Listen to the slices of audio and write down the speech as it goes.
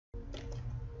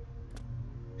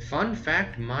Fun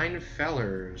fact, mine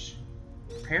fellers.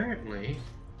 Apparently,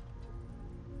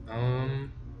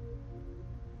 I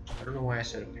don't know why I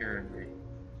said apparently.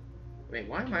 Wait,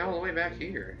 why am I all the way back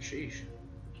here? Sheesh.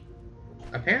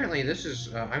 Apparently, this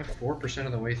is, I'm 4%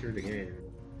 of the way through the game.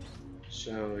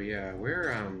 So, yeah,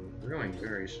 we're going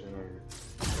very slow.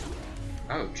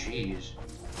 Oh, jeez.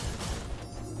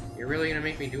 You're really gonna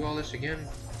make me do all this again?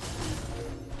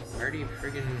 I already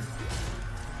friggin'...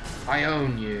 I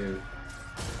own you.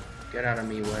 Get out of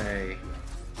me way.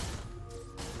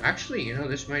 Actually, you know,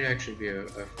 this might actually be a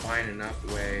fine enough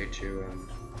way to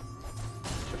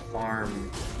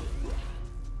farm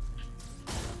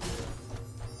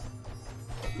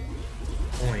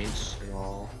points and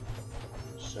all.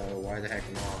 So why the heck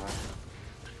not?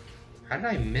 How did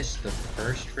I miss the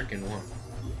first freaking one?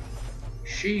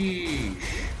 Sheesh.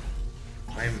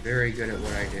 I am very good at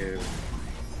what I do.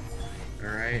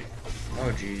 Alright.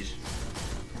 Oh jeez.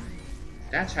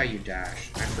 That's how you dash.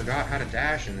 I forgot how to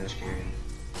dash in this game.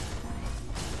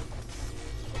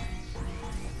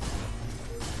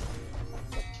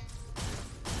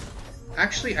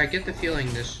 Actually, I get the feeling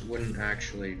this wouldn't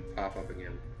actually pop up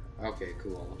again. Okay,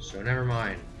 cool. So never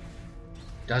mind.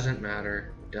 Doesn't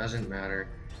matter. Doesn't matter.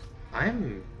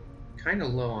 I'm kind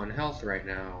of low on health right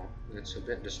now. It's a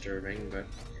bit disturbing, but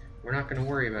we're not going to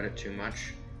worry about it too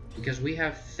much because we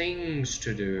have things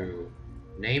to do.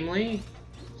 Namely,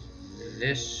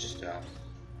 this stuff.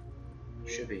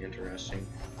 Should be interesting.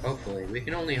 Hopefully. We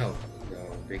can only hope,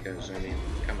 though, because, I mean,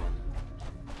 come on.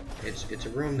 It's a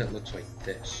room that looks like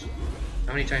this.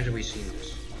 How many times have we seen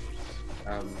this?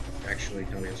 Actually,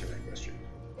 don't answer that question.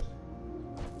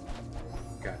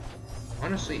 God.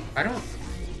 Honestly, I don't...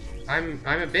 I'm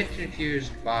a bit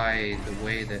confused by the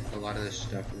way that a lot of this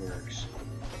stuff works.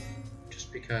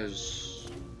 Just because...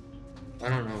 I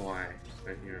don't know why,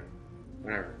 but, you know,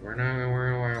 whatever. We're not gonna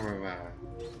worry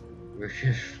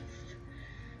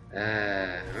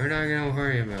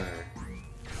about it.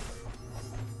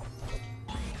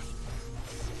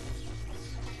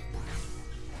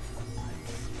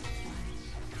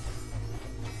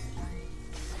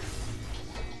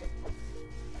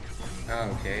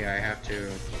 Okay, I have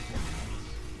to...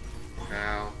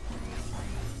 Ow.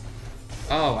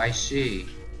 Oh, I see.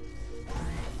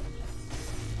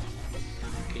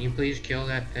 Can you please kill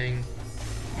that thing?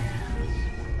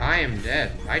 I am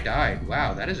dead. I died.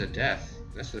 Wow, that is a death.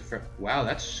 That's the wow,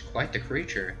 that's quite the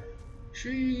creature.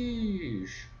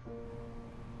 Sheesh.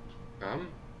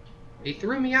 He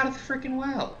threw me out of the freaking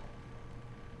well.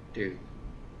 Dude.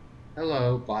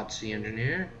 Hello, Botsy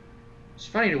engineer. It's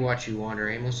funny to watch you wander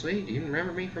aimlessly. Do you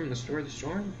remember me from the Store of the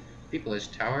Storm? People as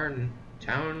town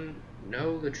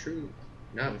know the truth.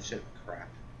 No, it's crap.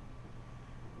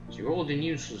 You're old and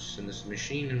useless in this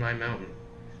machine in my mountain.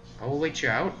 I will wait you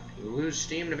out. You'll lose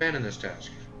steam and abandon this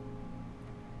task.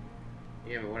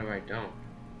 Yeah, but what if I don't?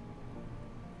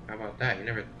 How about that? You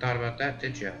never thought about that,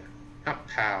 did you? Ha,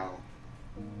 pal.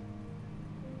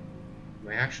 Am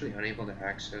I actually unable to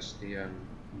access the,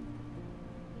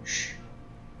 Shh.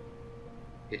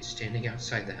 It's standing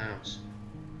outside the house.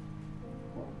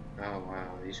 Oh,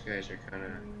 wow. These guys are kind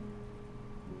of...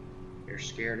 You're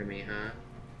scared of me, huh?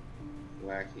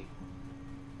 Wacky.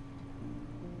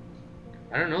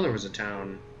 I don't know there was a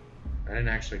town. I didn't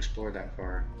actually explore that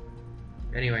far.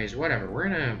 Anyways, whatever. We're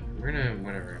gonna,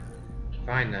 whatever.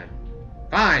 Fine then.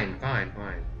 Fine.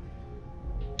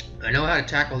 I know how to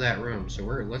tackle that room, so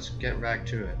let's get back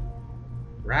to it.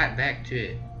 Right back to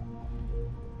it.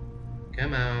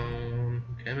 Come on.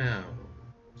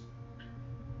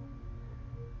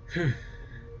 Phew.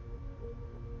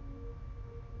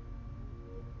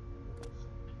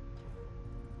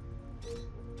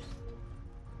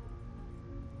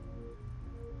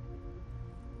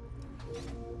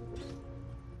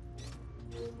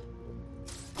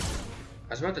 I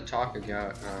was about to talk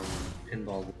about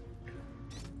Pinball Wizard,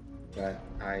 but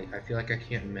I feel like I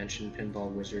can't mention Pinball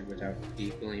Wizard without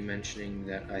equally mentioning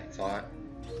that I thought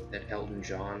that Elton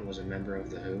John was a member of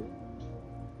The Who.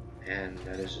 And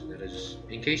that is,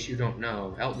 in case you don't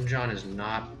know, Elton John is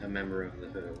not a member of The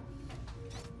Who.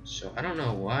 So I don't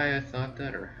know why I thought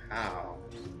that or how,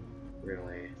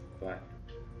 really, but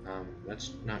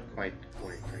that's not quite the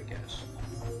point, I guess.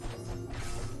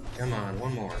 Come on,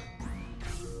 one more.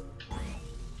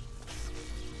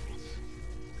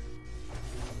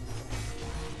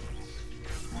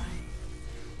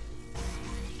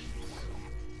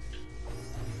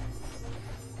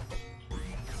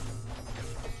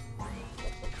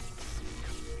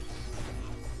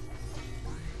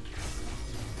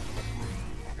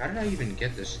 How did I even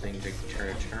get this thing to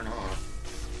turn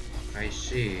off? I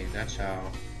see, that's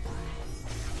how.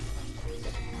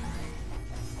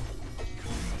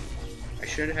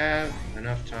 should have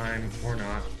enough time, or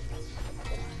not.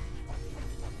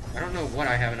 I don't know what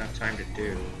I have enough time to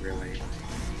do, really,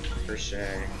 per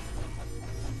se.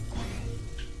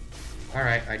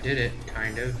 Alright, I did it,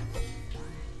 kind of.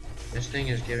 This thing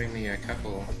is giving me a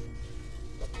couple...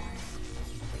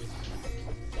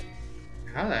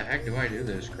 How the heck do I do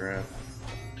this crap?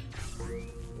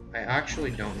 I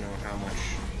actually don't know how much...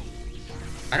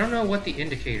 I don't know what the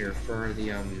indicator for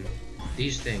the,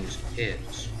 these things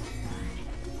is.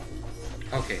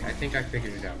 Okay, I think I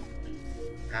figured it out.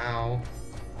 Ow.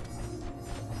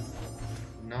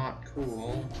 Not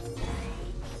cool.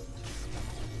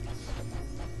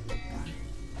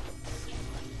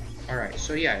 Alright,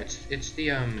 so yeah, it's the,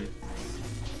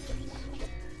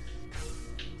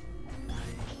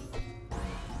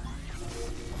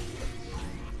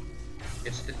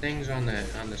 it's the things on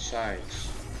the sides.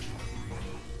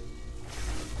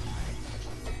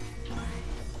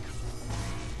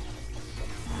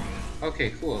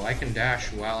 Okay, cool. I can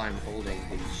dash while I'm holding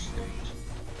these things.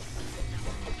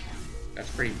 That's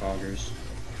pretty boggers.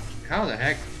 How the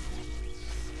heck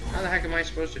am I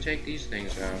supposed to take these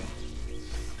things out?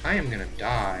 I am gonna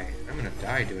die. I'm gonna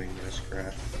die doing this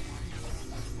crap.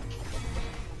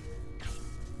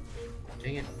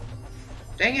 Dang it.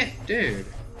 Dang it, dude!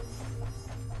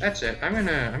 That's it.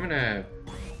 We're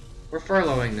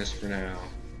furloughing this for now.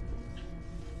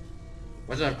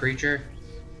 What's up, creature?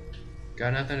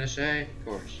 Got nothing to say? Of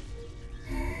course.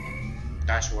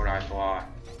 That's what I thought.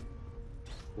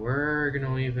 We're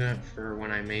gonna leave that for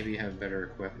when I maybe have better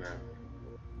equipment.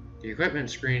 The equipment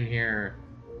screen here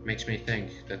makes me think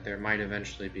that there might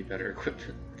eventually be better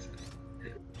equipment.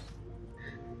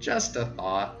 Just a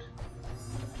thought.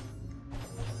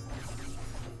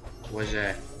 Was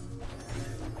it?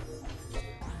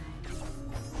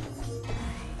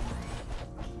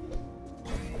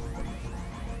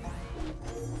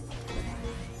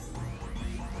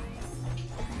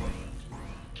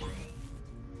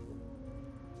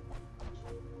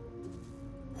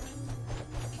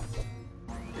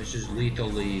 This is Lethal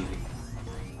League.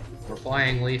 We're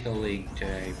playing Lethal League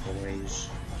today, boys.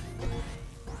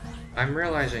 I'm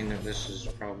realizing that this is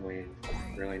probably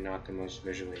really not the most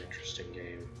visually interesting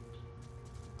game.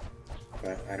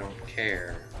 But I don't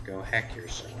care. Go heck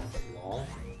yourself, lol.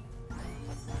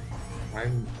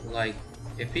 I'm like,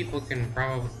 if people can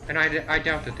probably, and I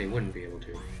doubt that they wouldn't be able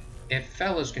to. If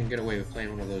fellas can get away with playing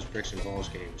one of those bricks and balls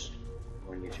games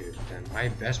on YouTube, then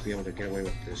I'd best be able to get away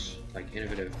with this, like,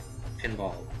 innovative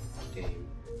pinball game.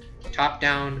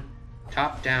 Top-down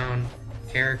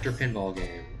character pinball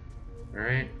game.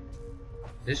 Alright?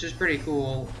 This is pretty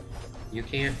cool. You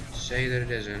can't say that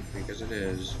it isn't, because it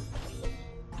is.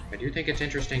 I do think it's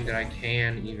interesting that I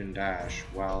can even dash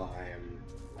while I am...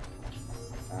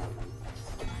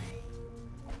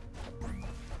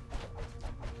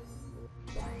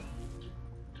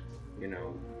 you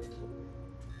know...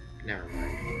 Never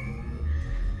mind.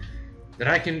 That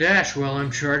I can dash while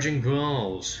I'm charging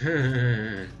balls.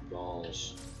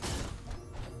 Balls.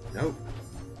 Nope.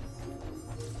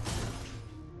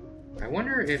 I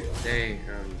wonder if they,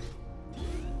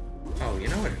 oh, you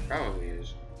know what it probably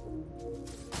is?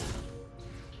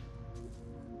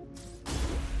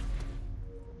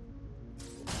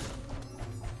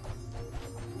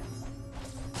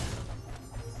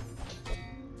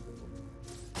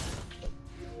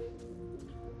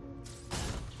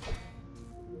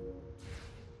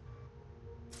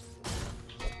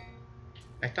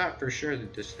 I thought for sure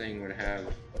that this thing would have...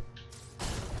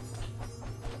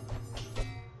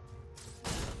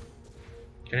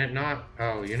 Can it not?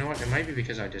 Oh, you know what? It might be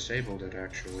because I disabled it,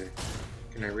 actually.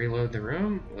 Can I reload the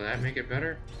room? Will that make it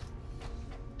better?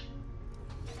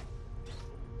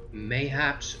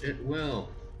 Mayhaps it will.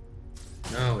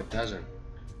 No, it doesn't.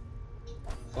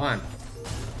 Fun.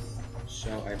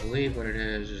 So, I believe what it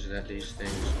is that these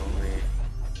things only...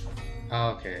 Oh,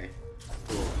 okay.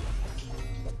 Cool.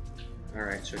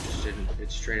 Alright, so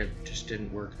it straight up just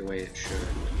didn't work the way it should.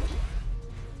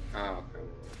 Oh, okay.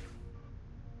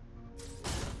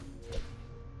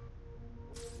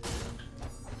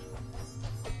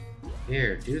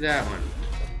 Here, do that one.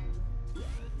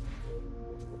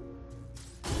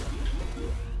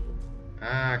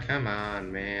 Ah, come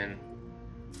on, man.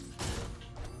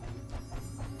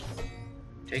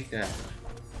 Take that.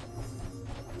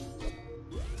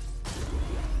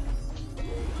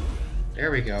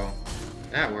 There we go.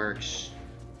 That works.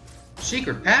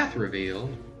 Secret path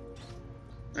revealed?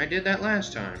 I did that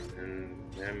last time, and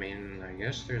I mean, I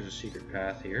guess there's a secret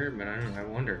path here, but I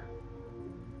wonder.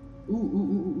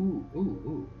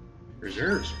 Ooh.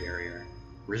 Reserves barrier.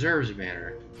 Reserves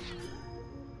banner.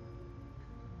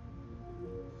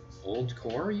 Old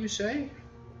core, you say?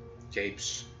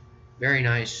 Capes. Very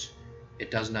nice.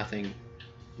 It does nothing.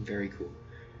 Very cool.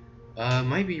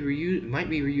 Might be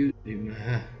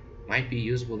might be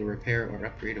usable to repair or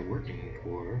upgrade a working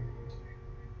core.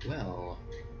 Well,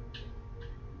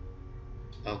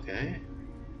 okay.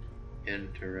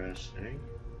 Interesting.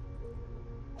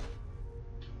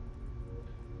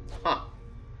 Huh.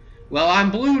 Well,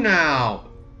 I'm blue now!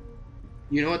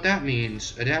 You know what that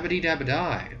means. A dabbity dabba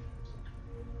die.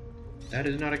 That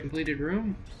is not a completed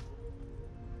room?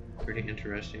 Pretty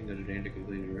interesting that it ain't a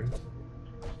completed room.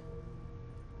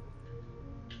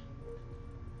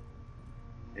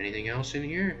 Anything else in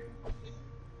here?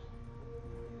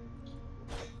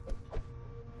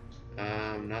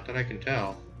 Not that I can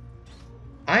tell.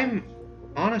 I'm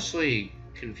honestly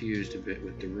confused a bit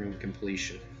with the room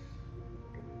completion.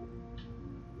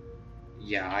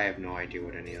 Yeah, I have no idea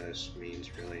what any of this means,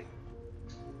 really.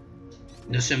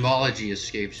 The symbology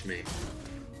escapes me,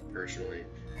 personally.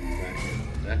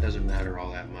 But that doesn't matter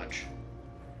all that much.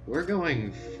 We're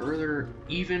going further,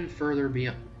 even further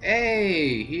beyond.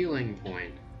 Hey! Healing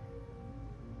point.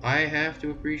 I have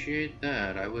to appreciate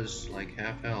that. I was like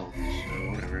half health,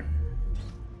 so whatever.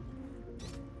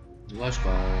 Let's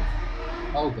go.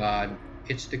 Oh god,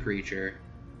 it's the creature.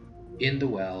 In the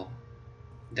well.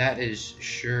 That is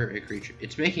sure a creature.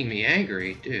 It's making me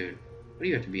angry, dude. What do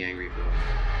you have to be angry for?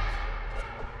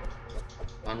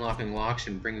 Unlocking locks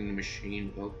and bringing the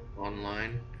machine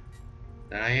online.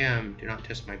 That I am. Do not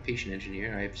test my patient,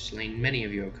 engineer. I have slain many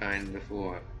of your kind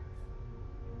before.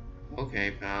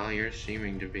 Okay, pal, you're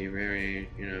seeming to be very,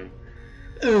 you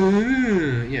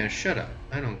know... yeah, shut up.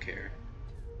 I don't care.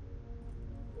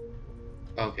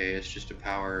 Okay, it's just a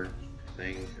power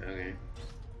thing. Okay.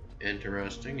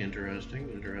 Interesting, interesting,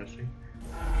 interesting.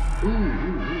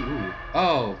 Ooh.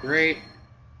 Oh, great.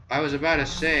 I was about to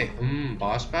say,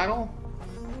 boss battle?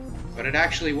 But it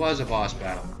actually was a boss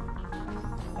battle.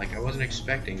 Like, I wasn't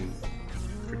expecting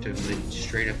for it to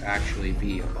straight up actually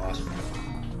be a boss battle.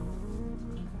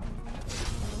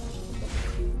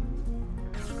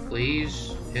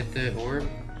 Please hit the orb.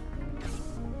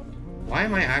 Why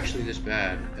am I actually this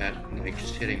bad at, like,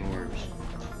 just hitting orbs?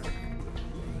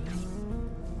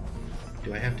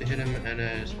 Do I have to hit him at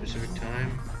a specific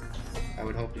time? I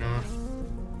would hope not.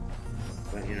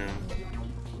 But, you know.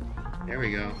 There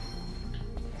we go.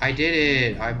 I did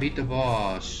it! I beat the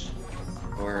boss.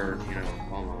 Or, you know,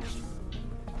 almost.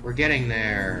 We're getting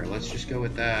there. Let's just go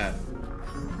with that.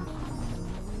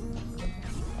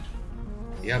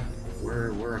 Yep.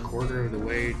 We're a quarter of the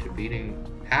way to beating...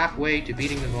 halfway to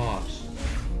beating the boss.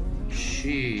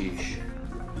 Sheesh.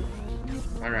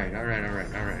 Alright.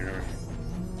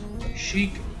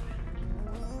 Chic.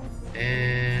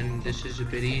 And this is a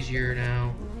bit easier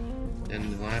now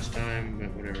than the last time, but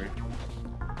whatever.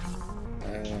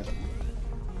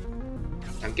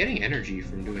 I'm getting energy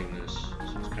from doing this,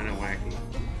 so it's kind of wacky.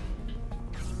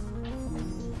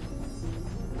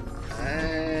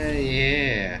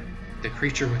 Yeah. The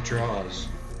creature withdraws.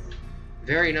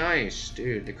 Very nice,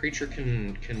 dude. The creature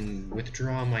can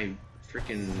withdraw my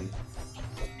freaking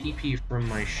PP from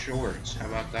my shorts. How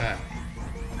about that?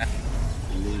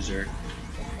 Loser.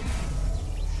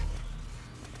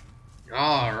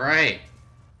 Alright.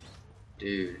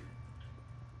 Dude.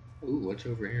 Ooh, what's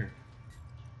over here?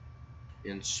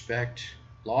 Inspect.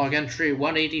 Log entry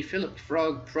 180 Philip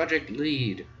Frog project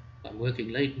lead. I'm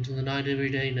working late into the night every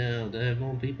day now. There are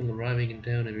more people arriving in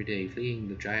town every day, fleeing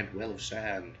the giant wall of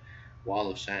sand.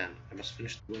 I must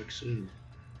finish the work soon.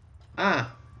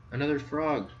 Ah, another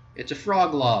frog. It's a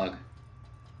frog log.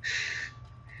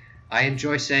 I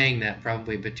enjoy saying that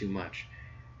probably a bit too much.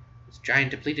 This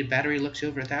giant depleted battery looks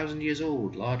over 1,000 years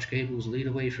old. Large cables lead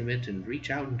away from it and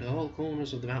reach out into all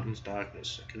corners of the mountain's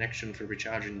darkness. A connection for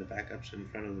recharging the backups in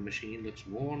front of the machine looks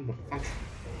worn but functional.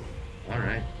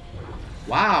 Alright.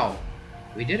 Wow!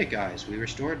 We did it, guys. We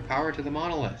restored power to the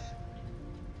monolith.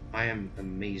 I am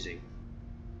amazing.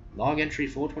 Log entry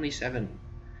 427.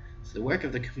 So the work to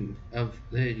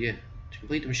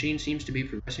complete the machine seems to be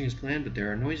progressing as planned, but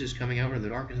there are noises coming out of the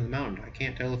darkness of the mountain. I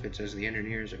can't tell if it's as the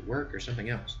engineers at work or something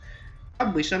else.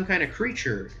 Probably some kind of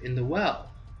creature in the well.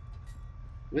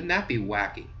 Wouldn't that be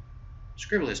wacky?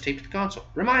 Scribble is taped to the console.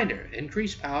 Reminder!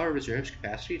 Increase power reserves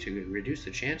capacity to reduce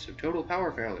the chance of total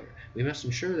power failure. We must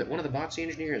ensure that one of the boxy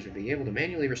engineers will be able to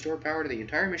manually restore power to the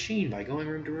entire machine by going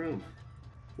room to room.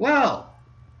 Well,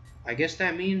 I guess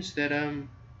that means that,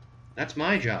 that's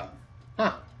my job.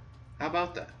 Huh. How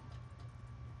about that?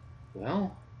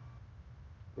 Well,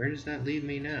 where does that leave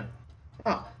me now?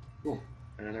 Oh, cool.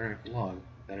 Another log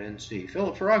that I didn't see.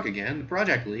 Philip Farag again, the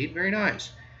project lead. Very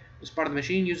nice. This part of the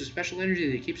machine uses special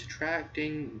energy that keeps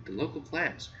attracting the local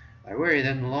plants. I worry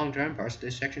that in the long term, parts of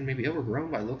this section may be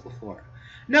overgrown by local flora.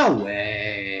 No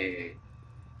way!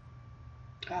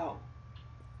 Oh.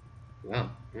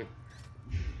 Well,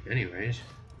 anyways.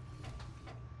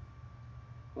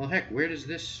 Well, heck, where does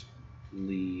this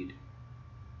lead?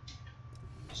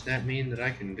 Does that mean that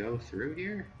I can go through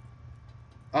here?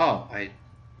 Oh, I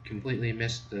completely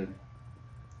missed the...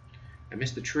 I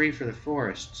missed the tree for the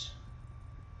forests.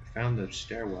 I found the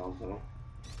stairwell, though.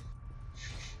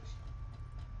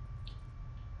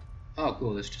 Oh,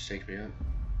 cool, this just takes me up.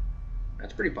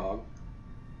 That's pretty bog.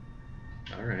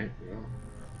 Alright, well.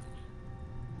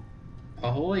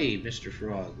 Ahoy, Mr.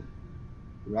 Frog.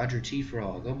 Roger T.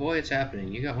 Frog. Oh boy, it's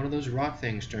happening. You got one of those rock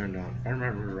things turned on. If I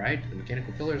remember right, the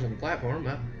mechanical pillars on the platform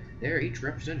up there each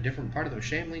represent a different part of the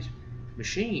Shamley's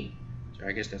machine. So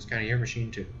I guess that's kind of your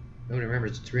machine too. Nobody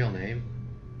remembers its real name.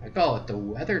 I call it the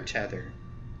weather tether.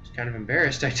 I was kind of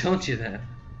embarrassed I told you that.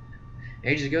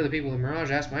 Ages ago, the people of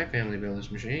Mirage asked my family to build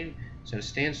this machine. Said a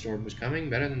sandstorm was coming,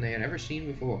 better than they had ever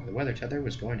seen before. The weather tether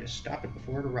was going to stop it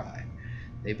before it arrived.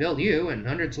 They built you, and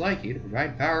hundreds like you, to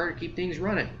provide power to keep things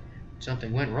running.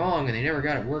 Something went wrong, and they never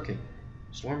got it working.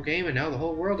 Storm came, and now the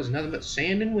whole world is nothing but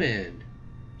sand and wind.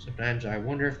 Sometimes I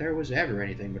wonder if there was ever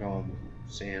anything but all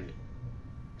sand.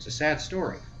 It's a sad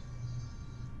story.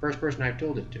 First person I've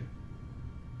told it to.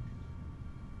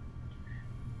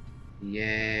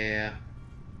 Yeah.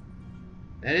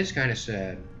 That is kind of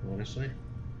sad, honestly.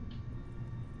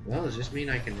 Well, does this mean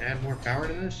I can add more power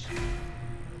to this?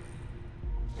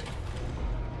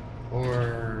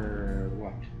 Or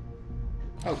what?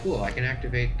 Oh, cool, I can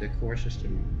activate the core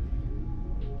system.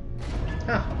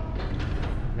 Huh.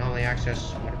 Anomaly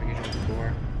access modification of the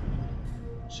core.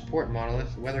 Support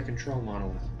monolith, weather control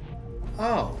monolith.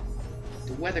 Oh,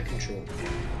 the weather control.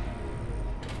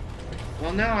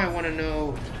 Well, now I want to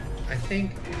know, I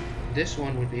think this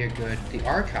one would be a good, the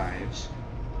archives.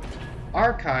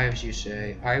 Archives, you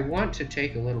say. I want to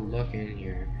take a little look in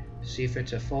here, see if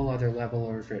it's a full other level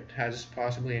or if it has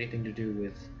possibly anything to do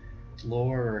with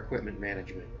lore or equipment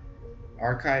management.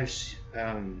 Archives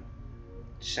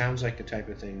sounds like the type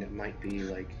of thing that might be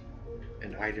like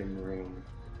an item room,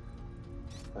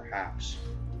 perhaps.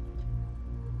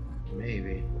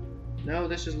 Maybe. No,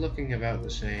 this is looking about the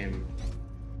same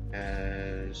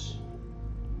as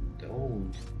the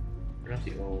old, or not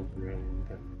the old room,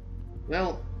 but,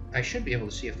 well, I should be able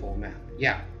to see a full map.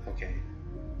 Yeah, okay.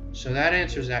 So that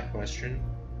answers that question.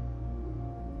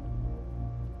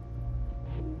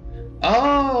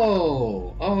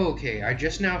 Oh! Okay, I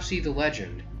just now see the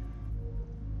legend.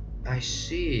 I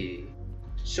see.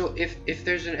 So if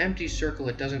there's an empty circle,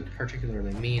 it doesn't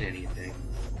particularly mean anything.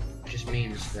 It just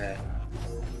means that...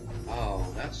 Oh,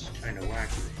 that's kind of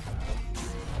wacky.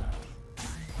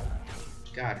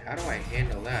 God, how do I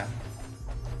handle that?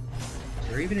 Is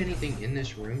there even anything in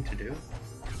this room to do?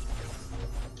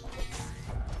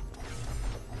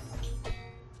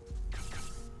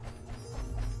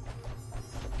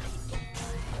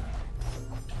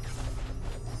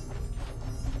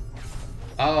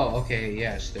 Oh, okay,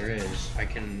 yes, there is. I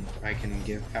can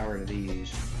give power to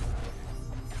these.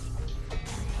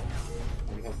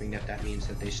 I'm hoping that that means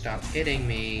that they stop hitting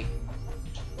me.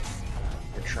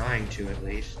 Or trying to, at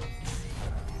least.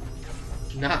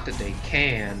 Not that they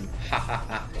can. Ha ha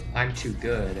ha. I'm too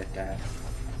good at that.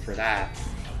 For that.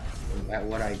 At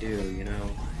what I do, you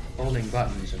know. Holding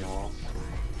buttons and all.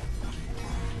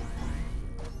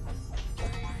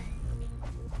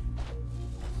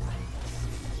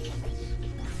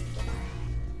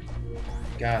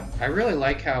 God, I really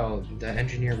like how the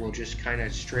engineer will just kind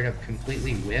of straight up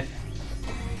completely whiff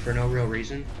for no real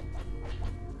reason.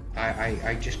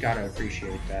 I just gotta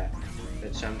appreciate that.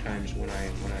 That sometimes when I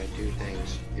do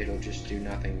things, it'll just do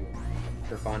nothing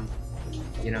for fun.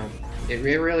 You know, it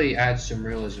really adds some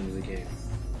realism to the game.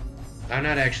 I'm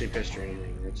not actually pissed or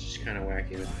anything. It's just kind of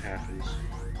wacky that it happens.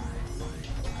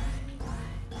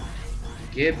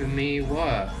 Give me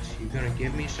what? You gonna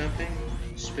give me something?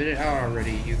 Spit it out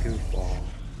already, you goofball.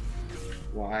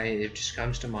 Why, it just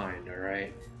comes to mind,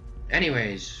 alright?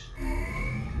 Anyways,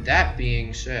 that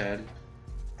being said,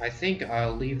 I think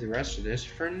I'll leave the rest of this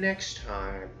for next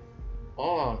time.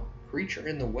 Oh, Creature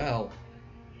in the Well.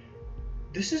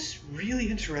 This is really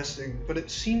interesting, but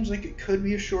it seems like it could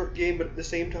be a short game, but at the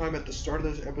same time, at the start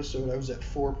of this episode, I was at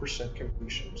 4%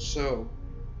 completion, so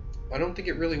I don't think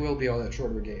it really will be all that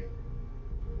short of a game.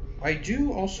 I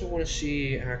do also want to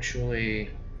see, actually,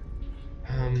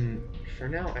 for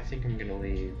now, I think I'm going to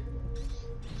leave,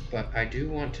 but I do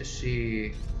want to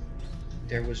see,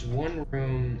 there was one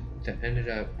room that ended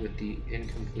up with the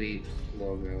incomplete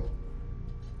logo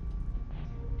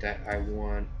that I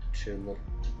want to look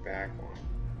back on.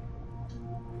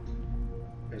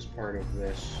 as part of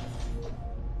this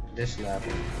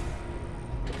level,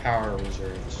 the power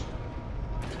reserves.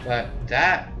 But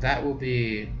that will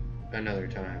be another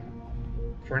time.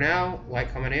 For now,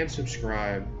 like, comment, and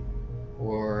subscribe,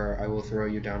 or I will throw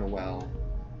you down a well.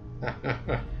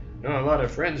 No, a lot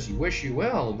of friends wish you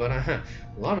well, but a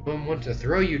lot of them want to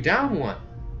throw you down one.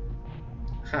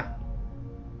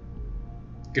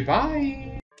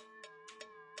 Goodbye!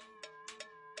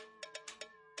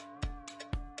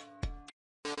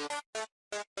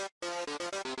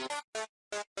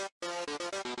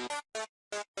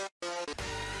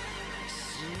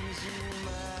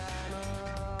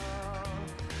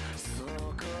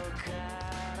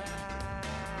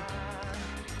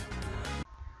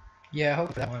 Yeah, I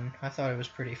hope that one. I thought it was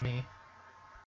pretty funny.